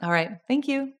 Thanks. All right. Thank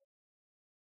you.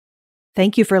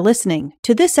 Thank you for listening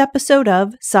to this episode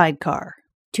of SIDECAR.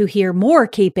 To hear more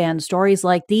Cape Ann stories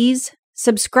like these,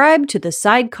 subscribe to the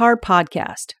SIDECAR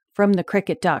podcast from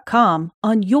thecricket.com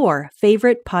on your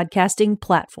favorite podcasting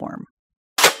platform.